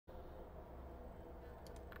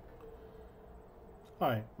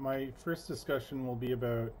Hi, my first discussion will be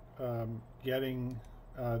about getting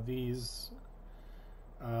these,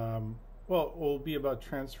 well, it will be about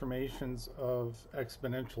transformations of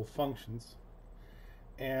exponential functions.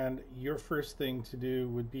 And your first thing to do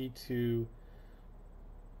would be to,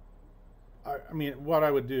 what I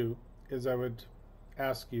would do is I would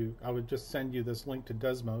ask you, I would just send you this link to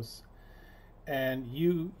Desmos, and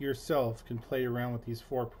you yourself can play around with these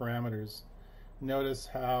four parameters. Notice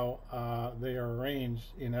how they are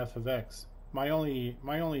arranged in f of x. My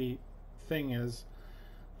only thing is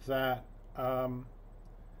that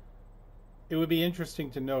it would be interesting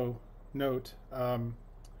to note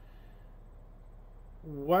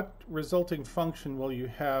what resulting function will you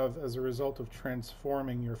have as a result of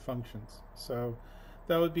transforming your functions. So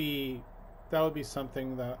that would be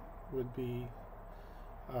something that would be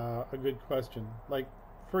a good question. Like,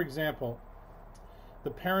 for example, the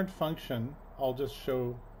parent function, I'll just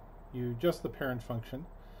show you just the parent function.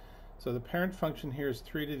 So the parent function here is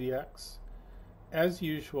 3 to the x. As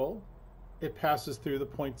usual, it passes through the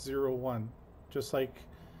point 0, 1, just like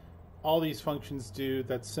all these functions do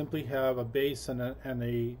that simply have a base and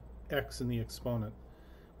a x in the exponent.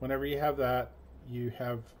 Whenever you have that, you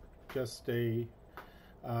have just a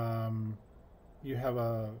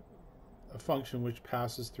function which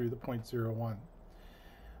passes through the point 0, 1.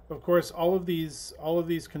 Of course, all of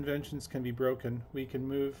these conventions can be broken. We can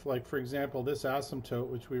move, like for example, this asymptote,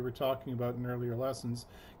 which we were talking about in earlier lessons,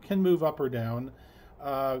 can move up or down.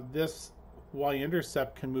 This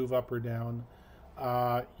y-intercept can move up or down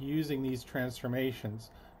using these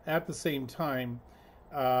transformations. At the same time,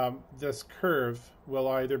 this curve will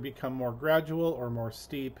either become more gradual or more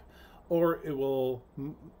steep, or you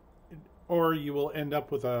will end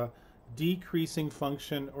up with a decreasing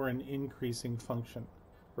function or an increasing function.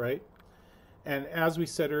 Right? And as we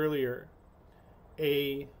said earlier,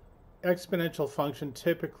 a exponential function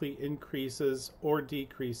typically increases or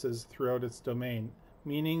decreases throughout its domain,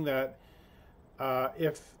 meaning that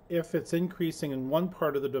if it's increasing in one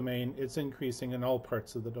part of the domain, it's increasing in all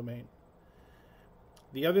parts of the domain.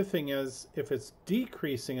 The other thing is, if it's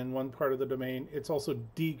decreasing in one part of the domain, it's also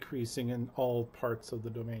decreasing in all parts of the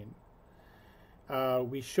domain.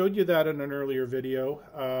 We showed you that in an earlier video.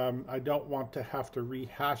 I don't want to have to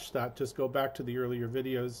rehash that. Just go back to the earlier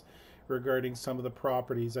videos regarding some of the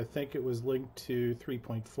properties. I think it was linked to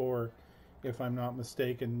 3.4, if I'm not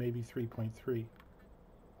mistaken, maybe 3.3.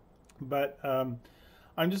 But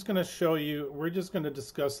I'm just going to show you, we're just going to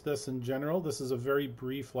discuss this in general. This is a very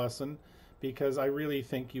brief lesson because I really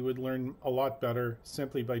think you would learn a lot better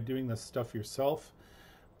simply by doing this stuff yourself.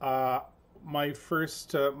 The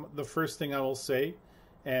first thing I will say,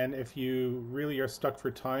 and if you really are stuck for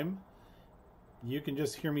time, you can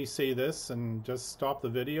just hear me say this and just stop the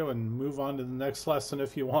video and move on to the next lesson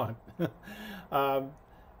if you want.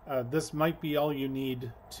 This might be all you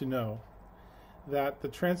need to know, that the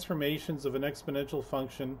transformations of an exponential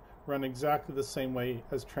function run exactly the same way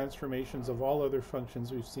as transformations of all other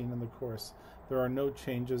functions we've seen in the course. There are no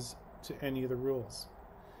changes to any of the rules,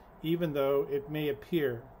 even though it may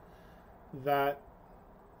appear that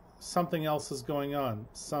something else is going on,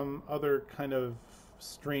 some other kind of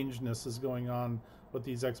strangeness is going on with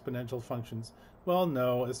these exponential functions. Well,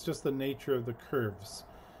 no, it's just the nature of the curves.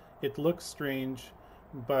 It looks strange,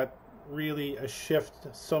 but really a shift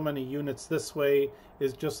so many units this way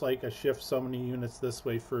is just like a shift so many units this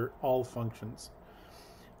way for all functions.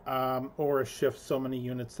 Or a shift so many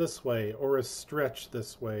units this way, or a stretch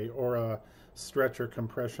this way, or a stretch or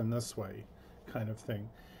compression this way, kind of thing.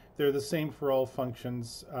 They're the same for all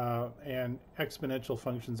functions, and exponential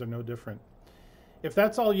functions are no different. If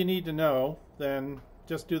that's all you need to know, then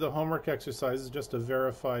just do the homework exercises just to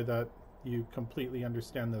verify that you completely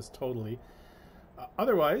understand this totally.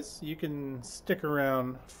 Otherwise, you can stick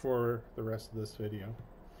around for the rest of this video.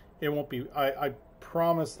 It won't be, I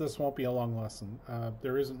promise this won't be a long lesson.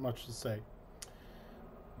 There isn't much to say.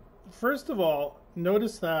 First of all,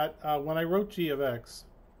 notice that when I wrote g of x,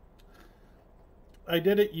 I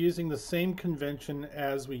did it using the same convention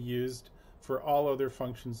as we used for all other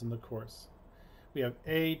functions in the course. We have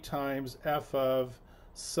a times f of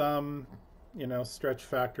some, stretch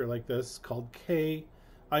factor like this called k.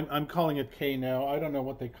 I'm calling it k now. I don't know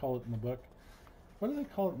what they call it in the book. What do they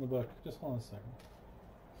call it in the book? Just hold on a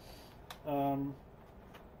second.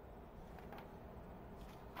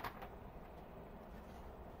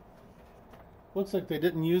 Looks like they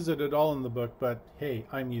didn't use it at all in the book, but hey,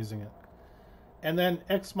 I'm using it. And then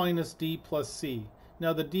x minus d plus c.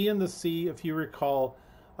 Now the d and the c, if you recall,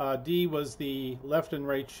 d was the left and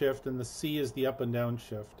right shift, and the c is the up and down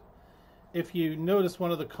shift. if you notice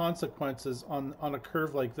one of the consequences on a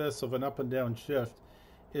curve like this of an up and down shift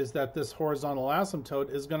is that this horizontal asymptote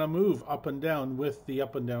is going to move up and down with the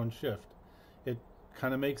up and down shift. It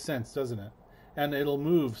kind of makes sense, doesn't it? And it'll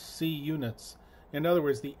move c units. In other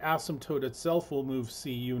words, the asymptote itself will move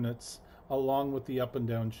c units along with the up and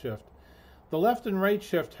down shift. The left and right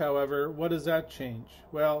shift, however, what does that change?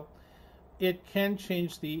 Well, it can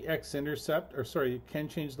change the x-intercept, or sorry, it can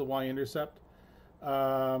change the y-intercept,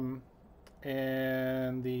 and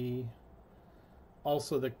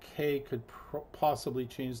also the k could possibly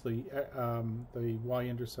change the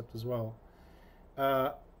y-intercept as well.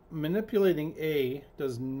 Manipulating a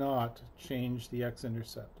does not change the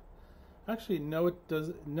x-intercept. Actually, no, it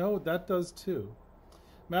does. No, that does too.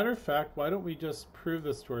 Matter of fact, why don't we just prove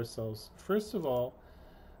this to ourselves? First of all,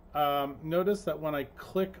 notice that when I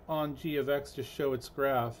click on g of x to show its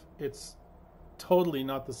graph, it's totally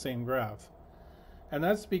not the same graph. And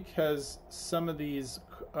that's because some of these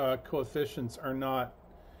coefficients are not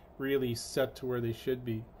really set to where they should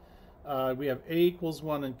be. We have a equals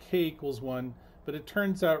 1 and k equals 1, but it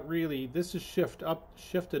turns out really this is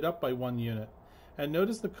shifted up by 1 unit. And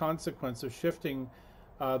notice the consequence of shifting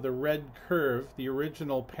the red curve, the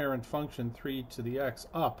original parent function 3 to the x,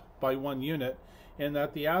 up by 1 unit, in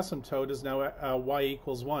that the asymptote is now y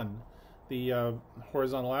equals 1, the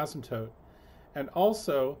horizontal asymptote. And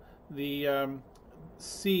also the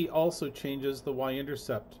c also changes the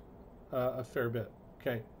y-intercept a fair bit.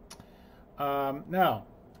 Okay. Now,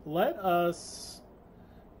 let us,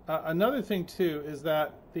 another thing too is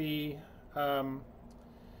that the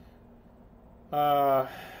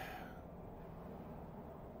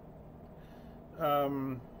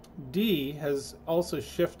D has also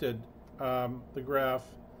shifted the graph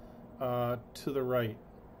to the right.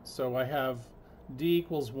 So I have D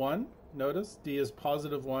equals 1. Notice D is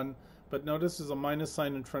positive 1, but notice there's a minus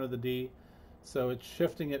sign in front of the D, so it's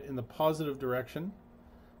shifting it in the positive direction,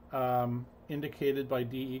 indicated by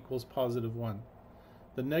D equals positive 1.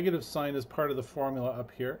 The negative sign is part of the formula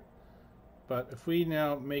up here, but if we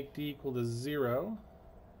now make D equal to 0,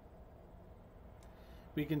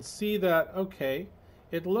 we can see that, okay,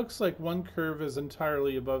 it looks like one curve is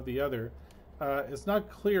entirely above the other. It's not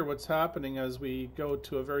clear what's happening as we go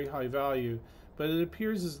to a very high value, but it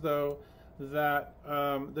appears as though that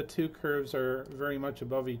the two curves are very much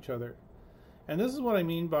above each other. And this is what I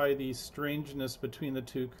mean by the strangeness between the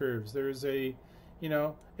two curves. There's a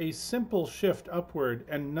simple shift upward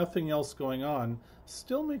and nothing else going on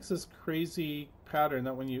still makes this crazy pattern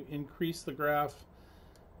that when you increase the graph,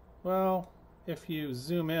 well, if you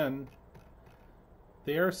zoom in,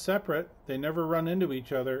 they are separate, they never run into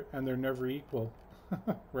each other, and they're never equal,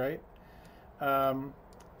 right?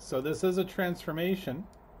 So this is a transformation,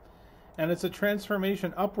 and it's a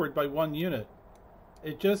transformation upward by 1 unit.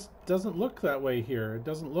 It just doesn't look that way here. It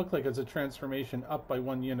doesn't look like it's a transformation up by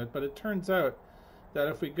 1 unit, but it turns out that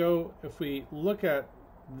if we look at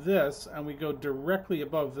this and we go directly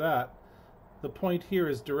above that, the point here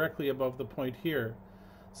is directly above the point here.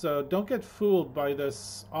 So don't get fooled by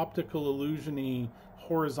this optical illusion-y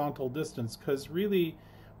horizontal distance, because really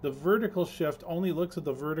the vertical shift only looks at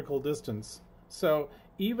the vertical distance. So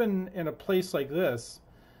even in a place like this,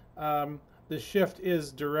 the shift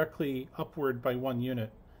is directly upward by 1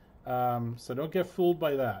 unit. So don't get fooled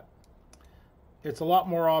by that. It's a lot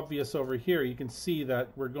more obvious over here. You can see that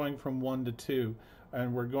we're going from 1 to 2,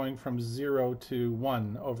 and we're going from 0 to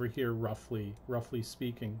 1 over here, roughly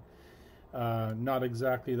speaking. Not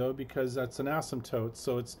exactly though, because that's an asymptote,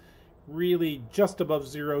 so it's really just above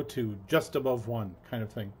 0 to just above 1 kind of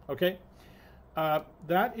thing. Okay,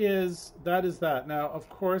 that is that. Now, of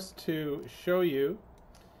course, to show you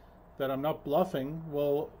that I'm not bluffing,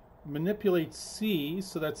 we'll manipulate C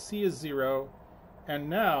so that C is 0, and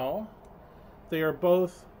now they are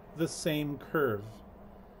both the same curve.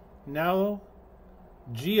 Now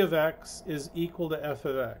g of x is equal to f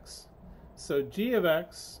of x. So g of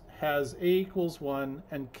x has a equals 1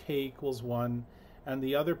 and k equals 1, and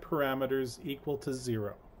the other parameters equal to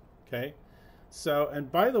 0. Okay? So,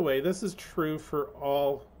 and by the way, this is true for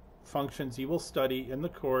all functions you will study in the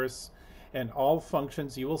course and all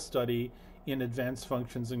functions you will study in advanced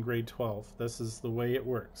functions in grade 12. This is the way it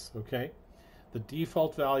works. Okay? The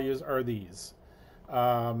default values are these.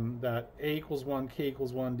 That a equals 1, k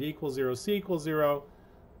equals 1, d equals 0, c equals 0.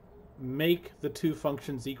 Make the two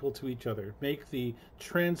functions equal to each other. Make the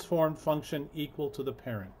transformed function equal to the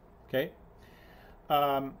parent. Okay?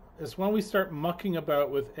 It's when we start mucking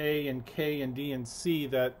about with a and k and d and c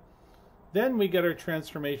that then we get our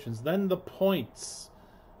transformations. Then the points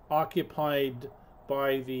occupied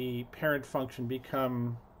by the parent function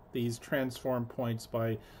become these transformed points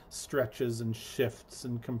by stretches and shifts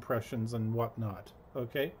and compressions and whatnot.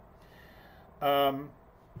 Okay?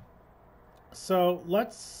 So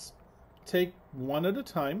let's take one at a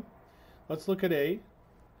time. Let's look at a,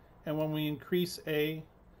 and when we increase a,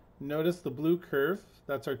 notice the blue curve,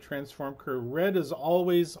 that's our transform curve. Red is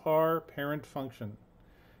always our parent function,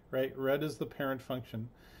 right? Red is the parent function.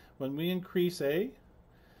 When we increase a,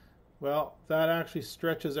 well, that actually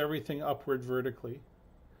stretches everything upward vertically.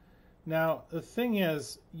 Now, the thing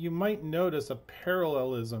is, you might notice a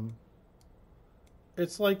parallelism.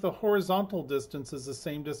 It's like the horizontal distance is the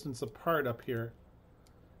same distance apart up here.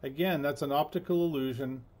 Again, that's an optical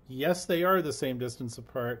illusion. Yes, they are the same distance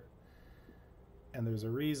apart. And there's a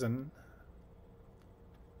reason.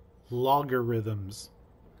 Logarithms.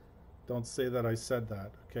 Don't say that I said that,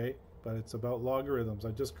 okay? But it's about logarithms. I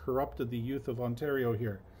just corrupted the youth of Ontario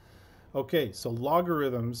here. Okay, so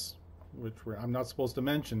logarithms, which I'm not supposed to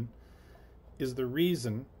mention, is the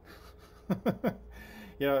reason.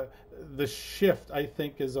 You know, the shift, I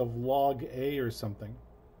think, is of log A or something.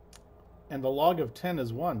 And the log of 10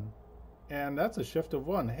 is 1. And that's a shift of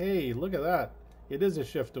 1. Hey, look at that. It is a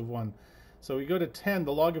shift of 1. So we go to 10,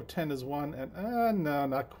 the log of 10 is 1. And no,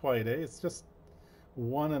 not quite, eh? It's just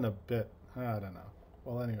 1 and a bit. I don't know.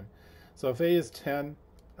 Well, anyway. So if A is 10,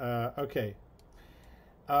 okay.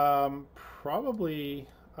 Probably,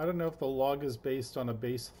 I don't know if the log is based on a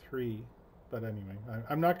base 3. But anyway,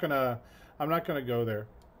 I'm not gonna go there.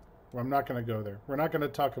 I'm not gonna go there. We're not gonna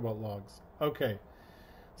talk about logs. Okay,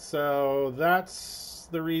 so that's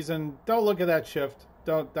the reason. Don't look at that shift.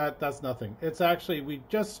 That's nothing. It's actually, we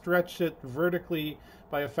just stretched it vertically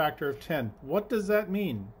by a factor of 10. What does that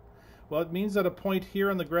mean? Well, it means that a point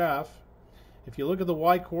here on the graph, if you look at the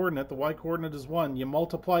y-coordinate is 1. You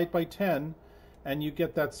multiply it by 10, and you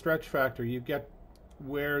get that stretch factor. You get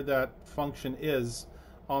where that function is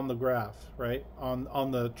on the graph, right?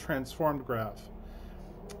 On the transformed graph.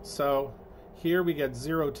 So here we get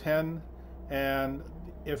 0, 10, and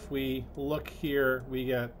if we look here, we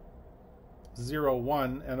get 0,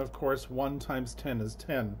 1, and of course 1 times 10 is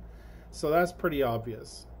 10. So that's pretty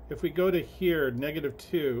obvious. If we go to here, negative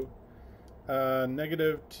 2,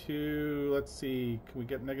 let's see, can we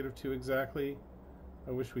get negative 2 exactly?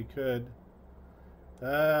 I wish we could.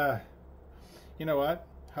 You know what?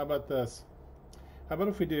 How about this? How about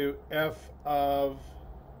if we do f of,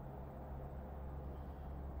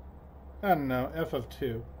 I don't know, f of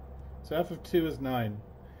 2. So f of 2 is 9.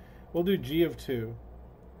 We'll do g of 2.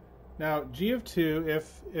 Now, g of 2,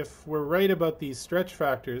 if we're right about these stretch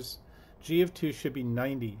factors, g of 2 should be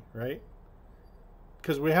 90, right?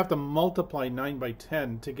 Because we have to multiply 9 by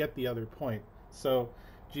 10 to get the other point. So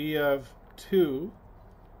g of 2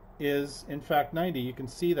 is, in fact, 90. You can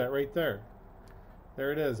see that right there.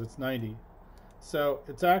 There it is. It's 90. So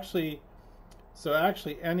it's actually,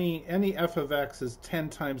 any f of x is 10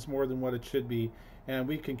 times more than what it should be, and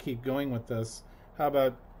we can keep going with this. How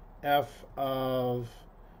about f of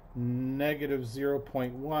negative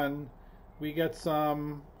 0.1? We get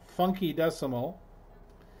some funky decimal,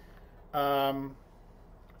 3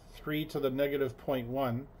 to the negative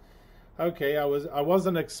 0.1. Okay, I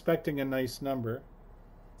wasn't expecting a nice number.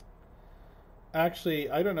 Actually,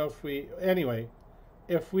 I don't know if we, anyway,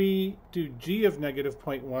 if we do g of negative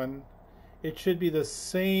 0.1, it should be the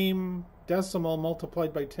same decimal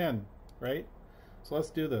multiplied by 10, right? So let's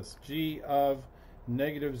do this. G of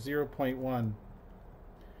negative 0.1.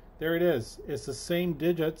 There it is. It's the same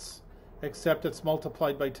digits, except it's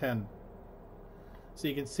multiplied by 10. So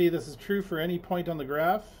you can see this is true for any point on the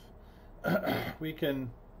graph. we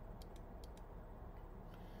can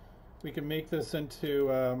make this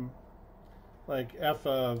into like f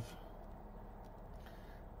of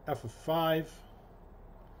 5,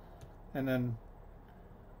 and then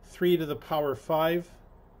 3 to the power 5,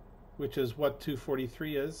 which is what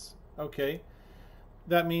 243 is. Okay,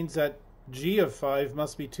 that means that g of 5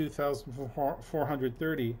 must be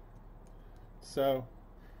 2,430. So,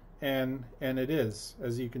 and it is,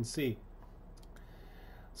 as you can see.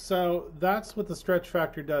 So that's what the stretch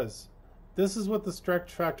factor does. This is what the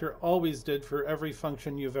stretch factor always did for every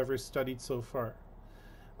function you've ever studied so far.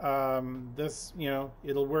 This, you know,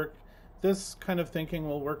 it'll work. This kind of thinking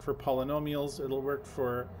will work for polynomials. It'll work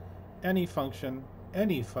for any function,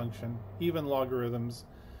 even logarithms,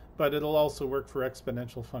 but it'll also work for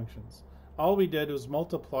exponential functions. All we did was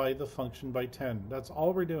multiply the function by 10. That's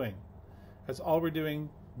all we're doing. That's all we're doing,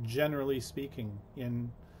 generally speaking,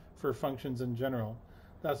 for functions in general.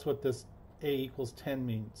 That's what this a equals 10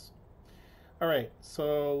 means. All right,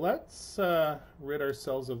 so let's rid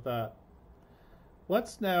ourselves of that.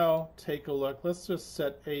 Let's now take a look. Let's just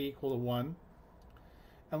set a equal to 1.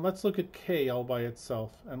 And let's look at k all by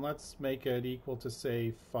itself. And let's make it equal to,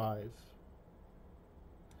 say, 5.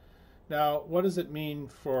 Now, what does it mean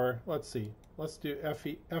for, let's see, let's do f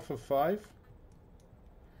of 5.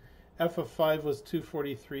 F of 5 was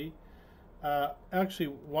 243. Actually,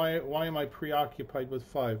 why am I preoccupied with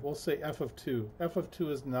 5? We'll say f of 2. F of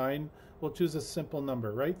 2 is 9. We'll choose a simple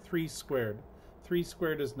number, right? 3 squared. 3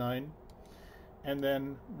 squared is 9. And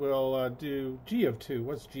then we'll do g of 2.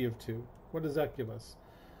 What's g of 2? What does that give us?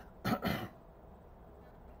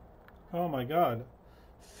 Oh my God.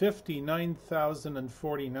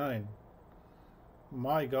 59,049.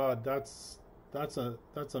 My God, that's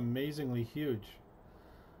amazingly huge.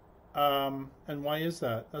 And why is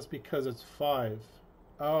that? That's because it's 5.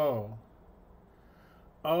 Oh,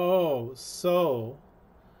 so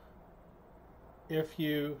if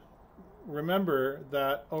you remember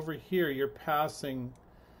that over here you're passing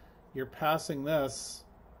this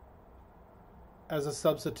as a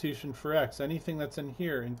substitution for x. Anything that's in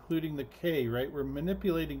here, including the k, right? We're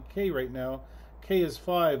manipulating k right now. K is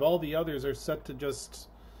 5. All the others are set to just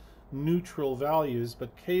neutral values,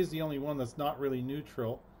 but k is the only one that's not really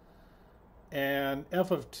neutral. And f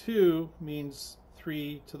of 2 means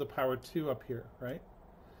 3 to the power 2 up here, right?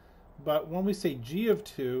 But when we say g of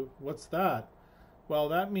 2, what's that? Well,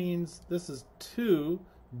 that means this is 2.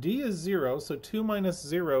 D is 0, so 2 minus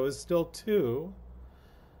 0 is still 2.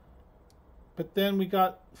 But then we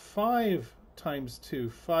got 5 times 2.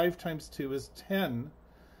 5 times 2 is 10.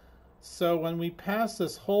 So when we pass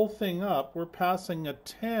this whole thing up, we're passing a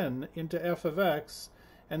 10 into f of x,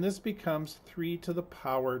 and this becomes 3 to the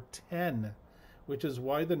power 10, which is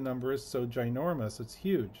why the number is so ginormous. It's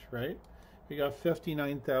huge, right? We got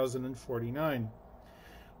 59,049.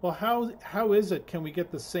 Well, how is it can we get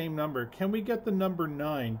the same number? Can we get the number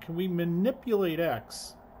 9? Can we manipulate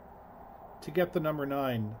x to get the number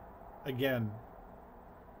 9 again?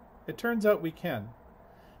 It turns out we can,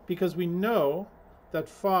 because we know that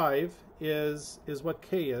 5 is what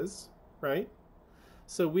k is, right?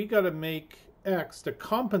 So we got to make x to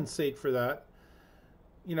compensate for that.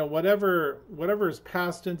 You know, whatever is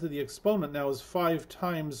passed into the exponent now is 5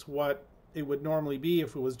 times what it would normally be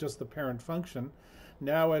if it was just the parent function.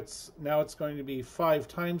 Now it's going to be 5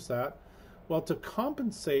 times that. Well, to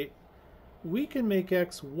compensate, we can make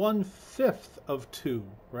x 1/5 of 2,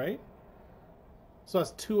 right? So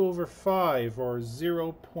that's 2 over 5, or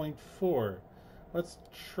 0.4. Let's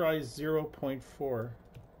try 0.4.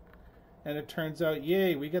 And it turns out,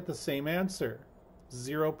 yay, we get the same answer.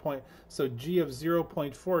 So g of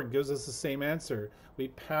 0.4 gives us the same answer. We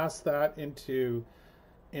pass that into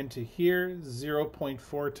here.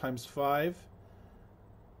 0.4 times 5,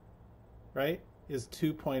 right, is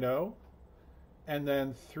 2.0. And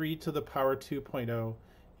then 3 to the power 2.0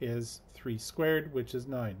 is 3 squared, which is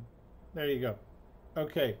 9. There you go.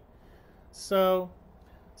 Okay, so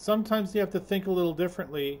sometimes you have to think a little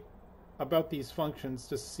differently about these functions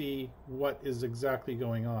to see what is exactly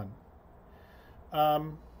going on.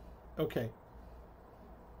 Okay.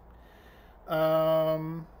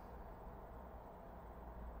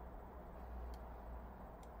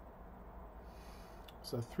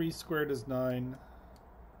 So 3 squared is 9.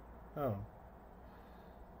 Oh.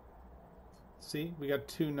 See, we got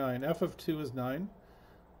 2, 9. F of 2 is 9,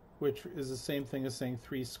 which is the same thing as saying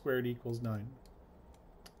 3 squared equals 9.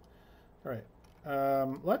 All right.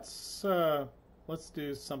 Let's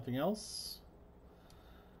do something else.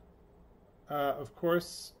 Of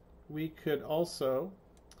course, we could also,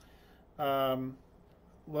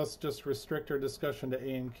 let's just restrict our discussion to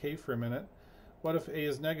a and k for a minute. What if a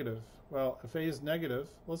is negative? Well, if a is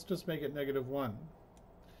negative, let's just make it -1.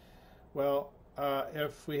 Well,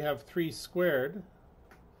 if we have 3 squared,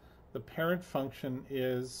 the parent function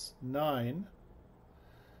is 9.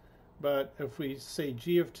 But if we say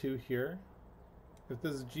g of 2 here, if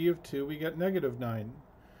this is g of 2, we get -9.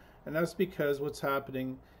 And that's because what's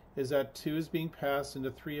happening is that 2 is being passed into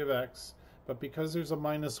 3 of x, but because there's a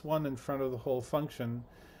 -1 in front of the whole function,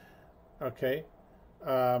 okay,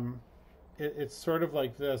 it's sort of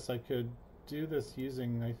like this. I could do this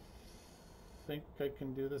using, I think I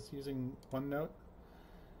can do this using OneNote,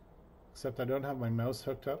 except I don't have my mouse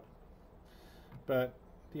hooked up. But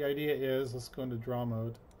the idea is, let's go into draw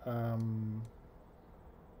mode.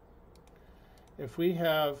 If we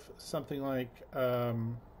have something like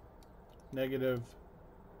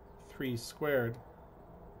 -3 squared,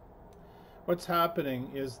 what's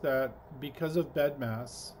happening is that because of bed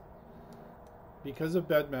mass,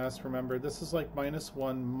 remember, this is like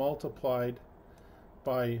 -1 multiplied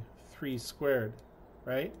by 3 squared,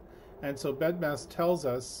 right? And so bed mass tells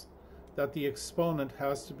us that the exponent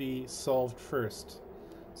has to be solved first.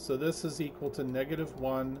 So this is equal to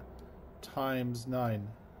 -1 times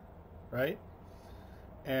 9, right?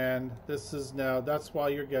 and this is now, that's why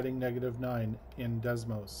you're getting -9 in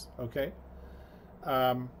Desmos, okay?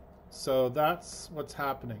 So that's what's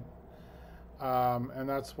happening. And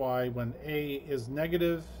that's why when a is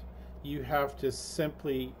negative, you have to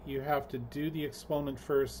do the exponent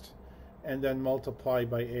first and then multiply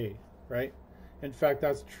by a, right? In fact,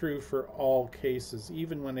 that's true for all cases.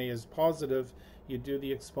 Even when a is positive, you do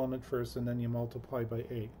the exponent first and then you multiply by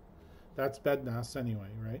a. That's BEDMAS anyway,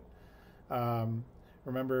 right?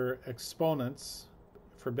 Remember, exponents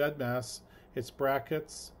for BEDMAS, it's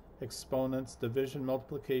brackets, exponents, division,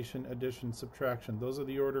 multiplication, addition, subtraction. Those are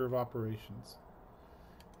the order of operations.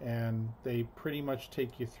 And they pretty much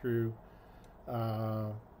take you through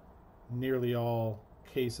nearly all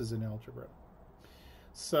cases in algebra.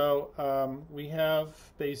 So we have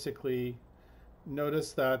basically,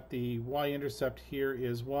 notice that the y-intercept here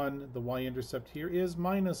is 1, the y-intercept here is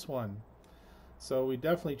 -1. So we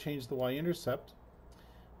definitely changed the y-intercept.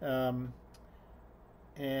 And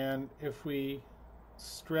if we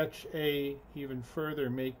stretch a even further,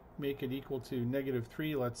 make it equal to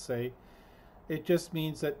 -3, let's say, it just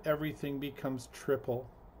means that everything becomes triple,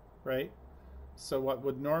 right? So what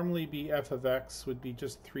would normally be f of x would be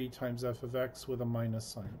just 3 times f of x with a minus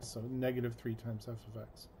sign, so -3 times f of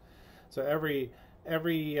x. So every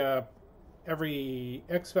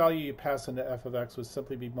x value you pass into f of x would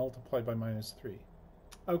simply be multiplied by -3.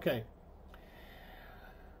 Okay.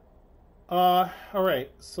 All right,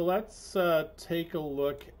 so let's take a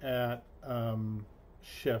look at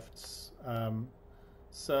shifts.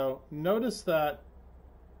 So notice that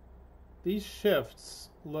these shifts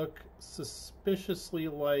look suspiciously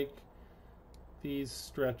like these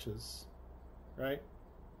stretches, right?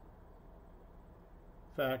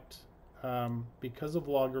 In fact, because of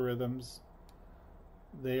logarithms,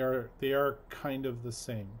 they are kind of the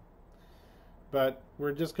same. But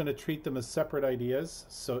we're just going to treat them as separate ideas.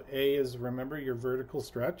 So A is, remember, your vertical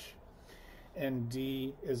stretch, and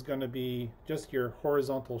D is going to be just your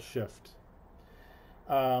horizontal shift.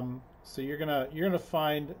 So you're gonna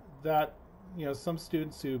find that, you know, some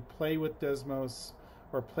students who play with Desmos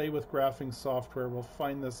or play with graphing software will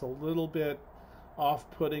find this a little bit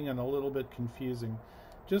off-putting and a little bit confusing.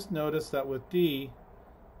 Just notice that with D,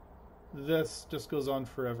 this just goes on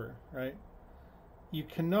forever, right? You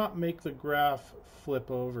cannot make the graph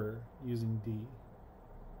flip over using D.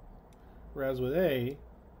 Whereas with A,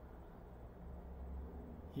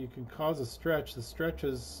 you can cause a stretch. The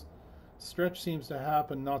stretch seems to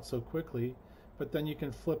happen not so quickly, but then you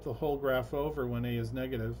can flip the whole graph over when A is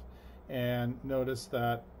negative, and notice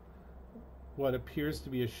that what appears to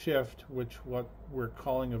be a shift, what we're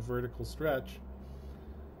calling a vertical stretch,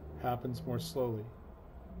 happens more slowly.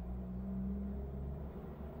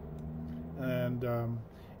 And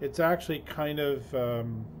it's actually kind of,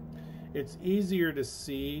 it's easier to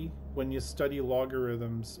see when you study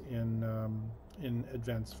logarithms in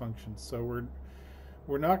advanced functions. So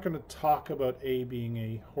we're not going to talk about A being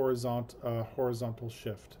a horizontal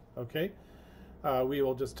shift, okay? We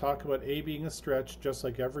will just talk about A being a stretch, just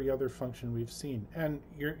like every other function we've seen. And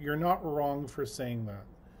you're not wrong for saying that.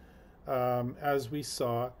 As we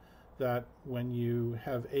saw, that when you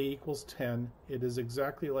have A equals 10, it is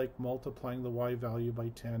exactly like multiplying the y value by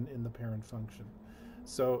 10 in the parent function.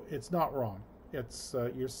 So it's not wrong. It's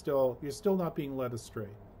you're still not being led astray.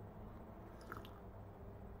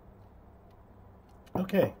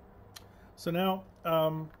 Okay, so now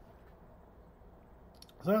so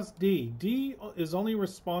that's D. D is only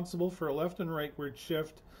responsible for a left and rightward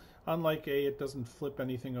shift. Unlike A, it doesn't flip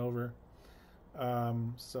anything over.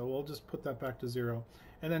 So we'll just put that back to 0.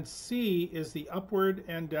 And then C is the upward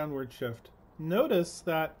and downward shift. Notice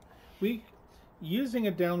that using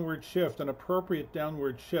a downward shift, an appropriate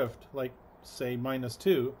downward shift, like say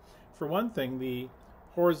 -2, for one thing, the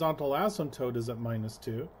horizontal asymptote is at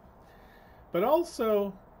 -2. But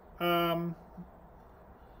also,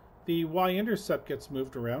 the y-intercept gets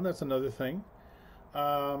moved around. That's another thing.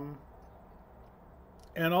 And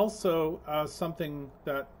also, something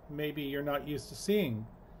that maybe you're not used to seeing.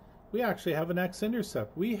 We actually have an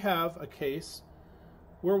x-intercept. We have a case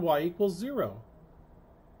where y equals 0.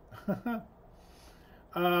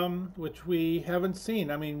 Which we haven't seen.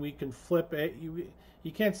 I mean, we can flip A.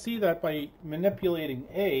 You can't see that by manipulating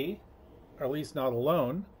A, or at least not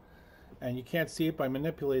alone. And you can't see it by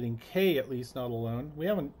manipulating K, at least not alone. We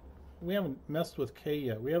haven't messed with K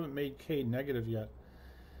yet. We haven't made K negative yet.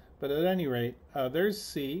 But at any rate, there's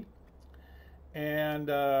C. And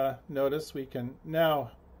notice we can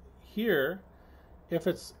now here, if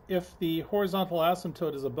the horizontal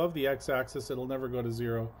asymptote is above the x-axis, it'll never go to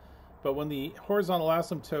 0. But when the horizontal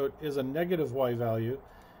asymptote is a negative y value,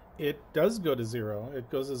 it does go to 0. It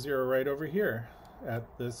goes to 0 right over here at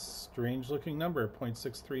this strange looking number,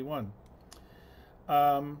 0.631.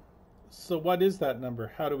 So what is that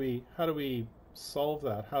number? How do we solve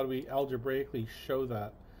that? How do we algebraically show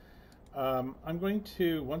that? I'm going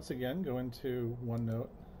to once again go into OneNote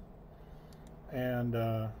and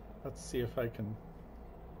let's see if I can.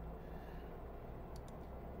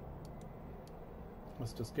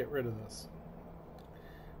 Let's just get rid of this.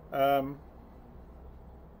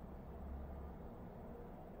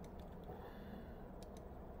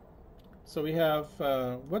 So we have,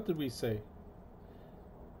 what did we say?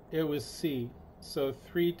 It was C. So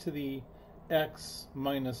 3 to the x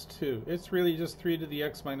minus 2. It's really just 3 to the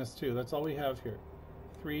x minus 2. That's all we have here.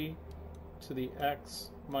 3 to the x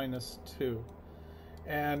minus 2.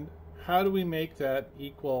 And how do we make that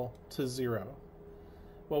equal to 0?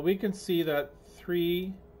 Well, we can see that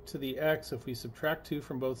 3 to the x, if we subtract 2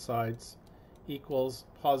 from both sides, equals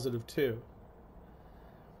positive 2.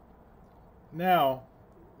 Now,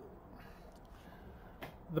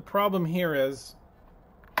 the problem here is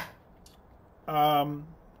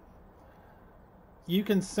you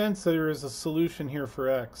can sense that there is a solution here for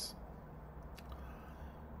x.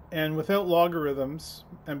 And without logarithms,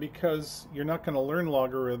 and because you're not going to learn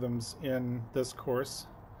logarithms in this course,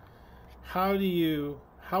 how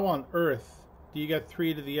on earth do you get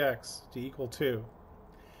 3 to the x to equal 2?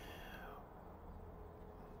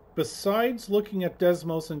 Besides looking at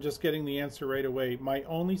Desmos and just getting the answer right away, my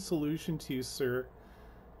only solution to you, sir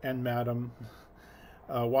and madam,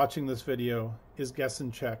 watching this video, is guess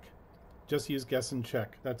and check. Just use guess and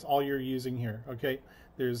check. That's all you're using here, okay?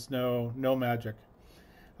 There's no magic.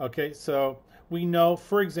 Okay, so we know,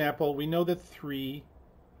 for example, we know that 3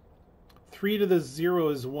 to the 0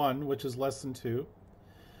 is 1, which is less than 2.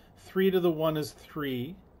 3 to the 1 is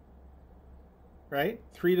 3, right?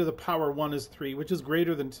 3 to the power 1 is 3, which is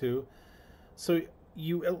greater than 2. So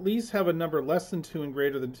you at least have a number less than 2 and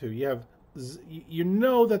greater than 2. You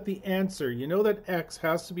know that the answer, you know that x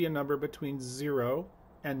has to be a number between 0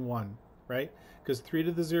 and 1, right? Because 3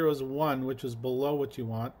 to the 0 is 1, which is below what you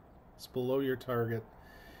want. It's below your target.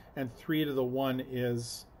 And 3 to the 1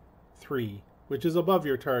 is 3, which is above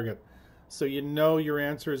your target. So you know your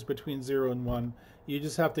answer is between 0 and 1. You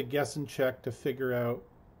just have to guess and check to figure out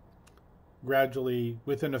gradually,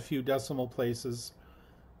 within a few decimal places,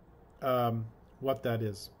 what that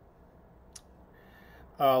is.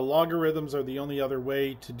 Logarithms are the only other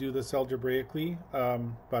way to do this algebraically,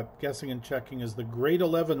 but guessing and checking is the grade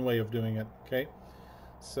 11 way of doing it, okay?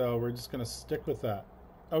 So we're just going to stick with that.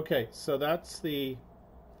 Okay, so that's that.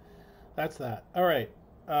 All right,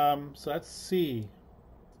 so that's C.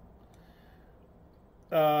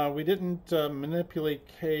 We didn't manipulate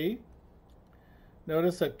K.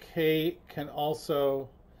 Notice that K can also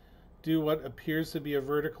do what appears to be a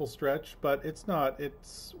vertical stretch, but it's not.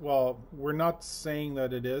 Well, we're not saying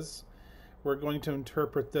that it is. We're going to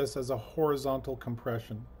interpret this as a horizontal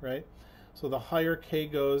compression, right? So the higher K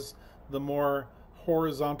goes, the more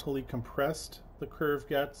horizontally compressed the curve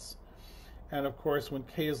gets. And of course, when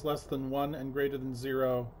K is less than 1 and greater than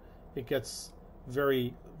 0, it gets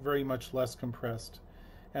very, very much less compressed.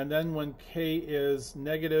 And then when K is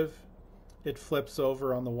negative, it flips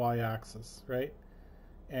over on the y-axis, right?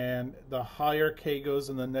 And the higher K goes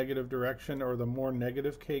in the negative direction, or the more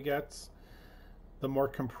negative K gets, the more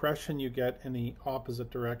compression you get in the opposite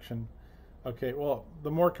direction. Okay, well, the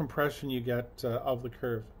more compression you get of the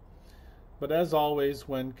curve. But as always,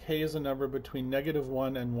 when K is a number between negative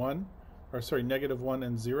 1 and 1, or sorry, negative 1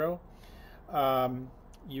 and 0,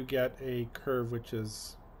 you get a curve which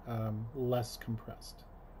is less compressed.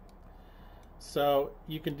 So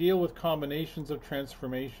you can deal with combinations of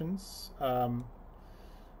transformations.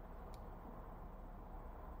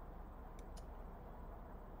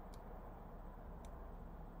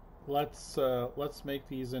 Let's make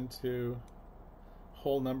these into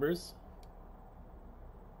whole numbers.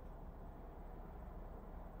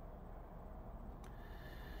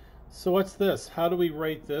 So what's this? How do we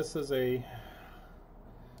write this as a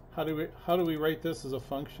how do we write this as a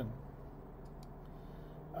function?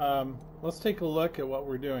 Let's take a look at what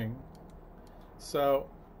we're doing. So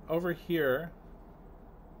over here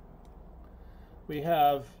we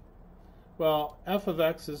have, well, f of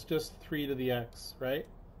x is just 3 to the x, right?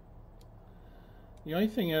 The only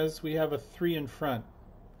thing is we have a 3 in front.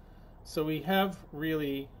 So we have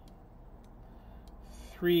really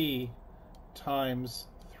 3 times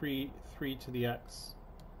 3 to the x.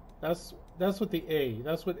 That's what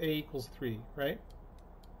a equals 3, right?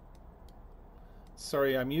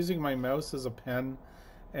 Sorry, I'm using my mouse as a pen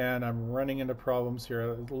and I'm running into problems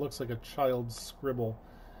here. It looks like a child's scribble.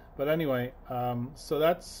 But anyway, so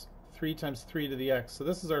that's 3 times 3 to the x. So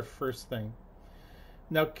this is our first thing.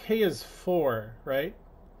 Now k is 4, right?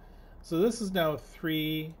 So this is now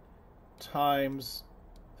 3 times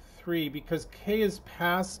 3 because k is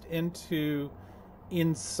passed inside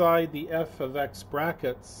the f of x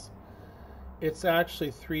brackets. It's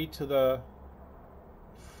actually 3 to the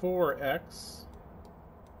 4x.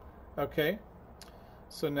 Okay,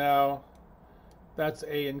 so now that's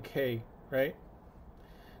a and k, right?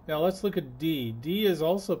 Now let's look at d. D is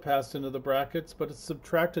also passed into the brackets, but it's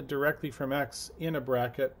subtracted directly from x in a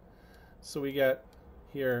bracket. So we get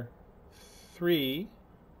here 3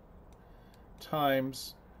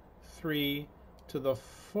 times 3 to the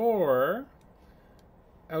 4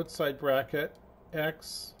 outside bracket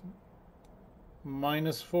x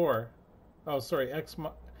minus 4. Oh, sorry,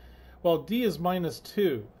 well, d is minus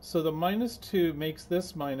 2. So the minus 2 makes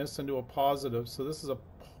this minus into a positive. So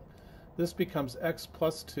this becomes x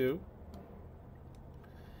plus 2.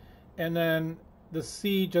 And then the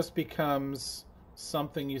c just becomes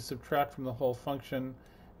something you subtract from the whole function,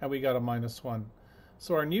 and we got a minus 1.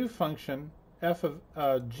 So our new function, f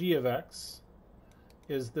of g of x,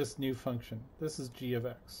 is this new function. This is g of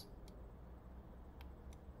x.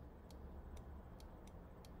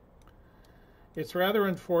 It's rather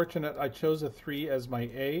unfortunate I chose a 3 as my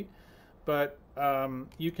a, but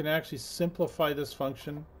you can actually simplify this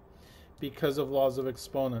function because of laws of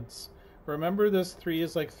exponents. Remember, this 3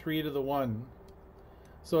 is like 3 to the 1.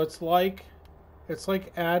 So it's like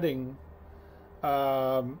adding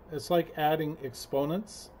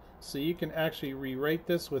exponents. So you can actually rewrite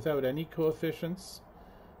this without any coefficients.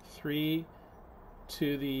 3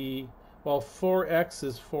 to the, well, 4x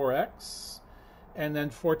is 4x. And then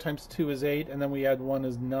 4 times 2 is 8, and then we add 1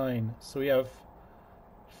 is 9. So we have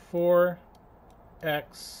 4x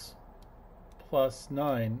plus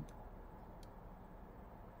 9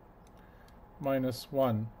 minus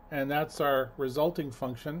 1. And that's our resulting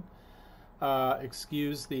function.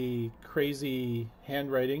 Excuse the crazy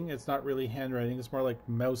handwriting. It's not really handwriting. It's more like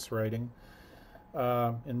mouse writing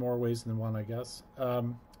in more ways than one, I guess.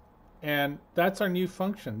 And that's our new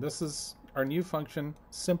function. This is our new function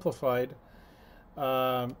simplified,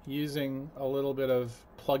 using a little bit of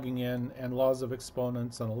plugging in and laws of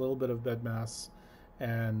exponents and a little bit of BEDMAS,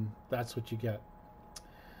 and that's what you get.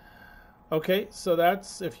 Okay, so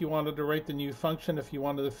that's if you wanted to write the new function. If you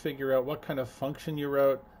wanted to figure out what kind of function you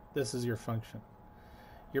wrote, this is your function.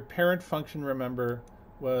 Your parent function, remember,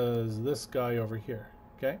 was this guy over here.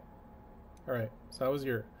 Okay? All right, so that was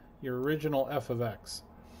your original f of x.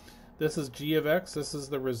 This is g of x. This is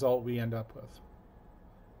the result we end up with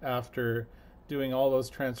after doing all those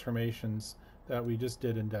transformations that we just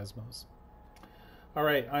did in Desmos. All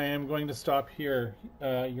right, I am going to stop here.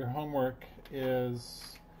 Your homework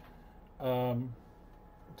is, to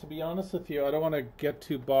be honest with you, I don't want to get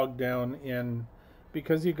too bogged down in,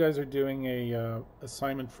 because you guys are doing a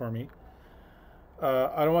assignment for me,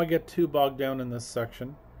 I don't want to get too bogged down in this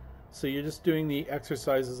section. So you're just doing the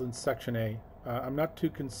exercises in section A. I'm not too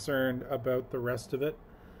concerned about the rest of it,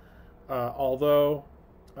 although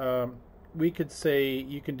we could say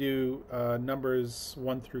you can do numbers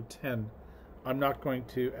 1 through 10. I'm not going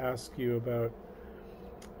to ask you about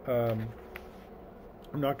the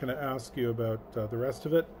rest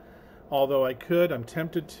of it, although I could. I'm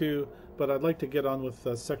tempted to, but I'd like to get on with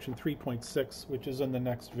section 3.6, which is in the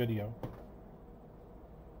next video.